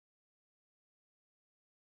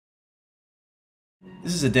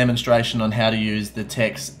This is a demonstration on how to use the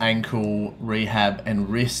Tech's ankle rehab and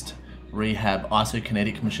wrist rehab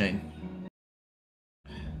isokinetic machine.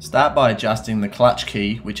 Start by adjusting the clutch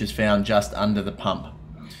key, which is found just under the pump.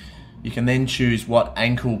 You can then choose what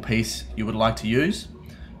ankle piece you would like to use.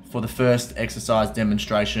 For the first exercise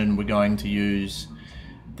demonstration, we're going to use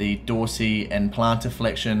the dorsal and plantar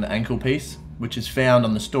flexion ankle piece, which is found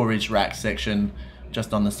on the storage rack section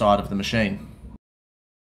just on the side of the machine.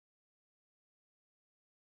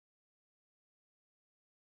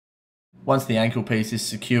 Once the ankle piece is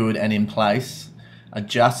secured and in place,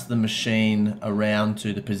 adjust the machine around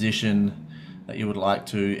to the position that you would like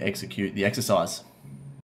to execute the exercise.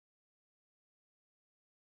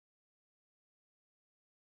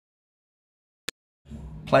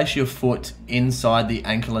 Place your foot inside the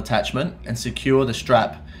ankle attachment and secure the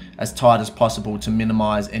strap as tight as possible to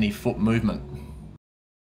minimize any foot movement.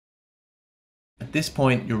 At this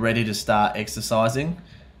point, you're ready to start exercising,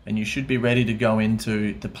 and you should be ready to go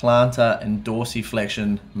into the plantar and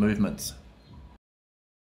dorsiflexion movements.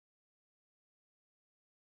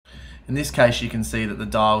 In this case, you can see that the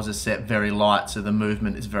dials are set very light, so the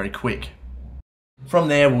movement is very quick. From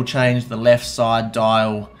there, we'll change the left side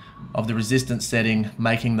dial of the resistance setting,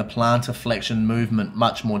 making the plantar flexion movement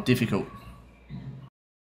much more difficult.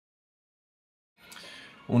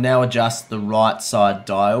 We'll now adjust the right side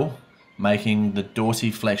dial, making the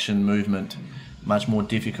dorsiflexion movement much more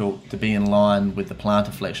difficult to be in line with the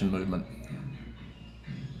plantar flexion movement.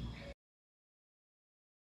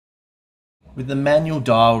 With the manual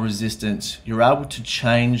dial resistance, you're able to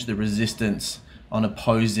change the resistance on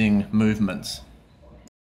opposing movements.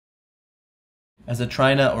 As a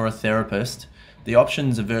trainer or a therapist, the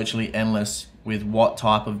options are virtually endless with what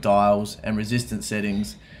type of dials and resistance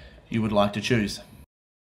settings you would like to choose.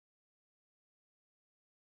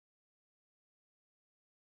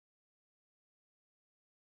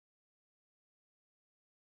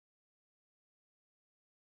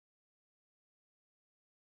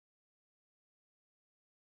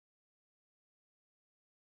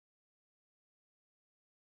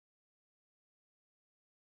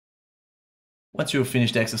 Once you've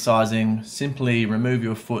finished exercising, simply remove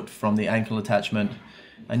your foot from the ankle attachment,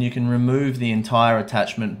 and you can remove the entire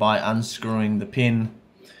attachment by unscrewing the pin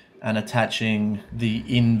and attaching the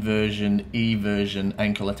inversion eversion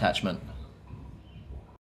ankle attachment.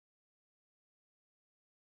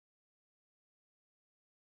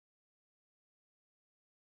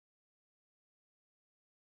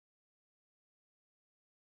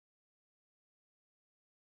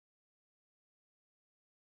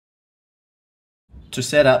 To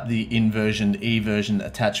set up the inversion eversion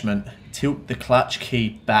attachment, tilt the clutch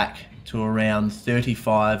key back to around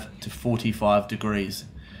 35 to 45 degrees.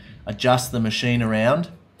 Adjust the machine around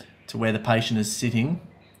to where the patient is sitting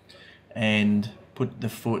and put the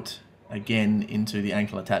foot again into the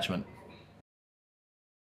ankle attachment.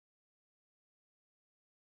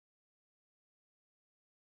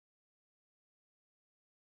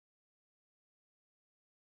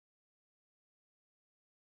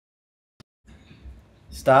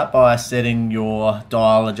 Start by setting your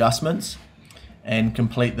dial adjustments and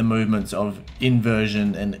complete the movements of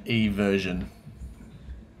inversion and eversion.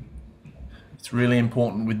 It's really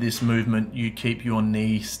important with this movement you keep your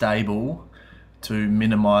knee stable to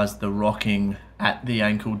minimize the rocking at the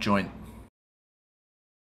ankle joint.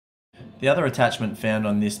 The other attachment found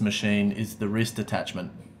on this machine is the wrist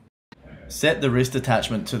attachment. Set the wrist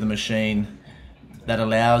attachment to the machine that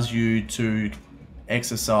allows you to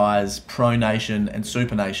exercise pronation and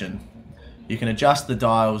supination. You can adjust the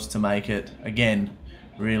dials to make it, again,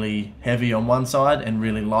 really heavy on one side and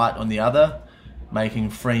really light on the other, making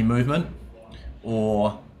free movement,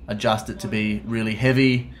 or adjust it to be really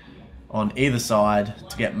heavy on either side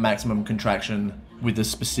to get maximum contraction with a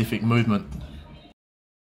specific movement.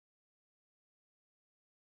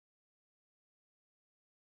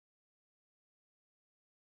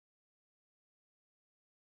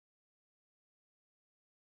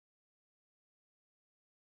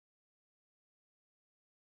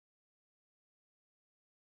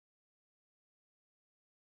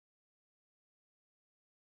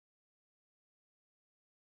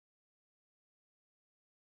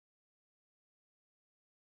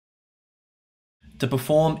 To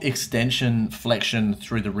perform extension flexion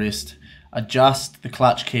through the wrist, adjust the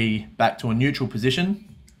clutch key back to a neutral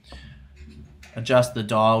position, adjust the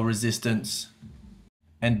dial resistance,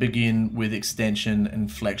 and begin with extension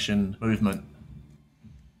and flexion movement.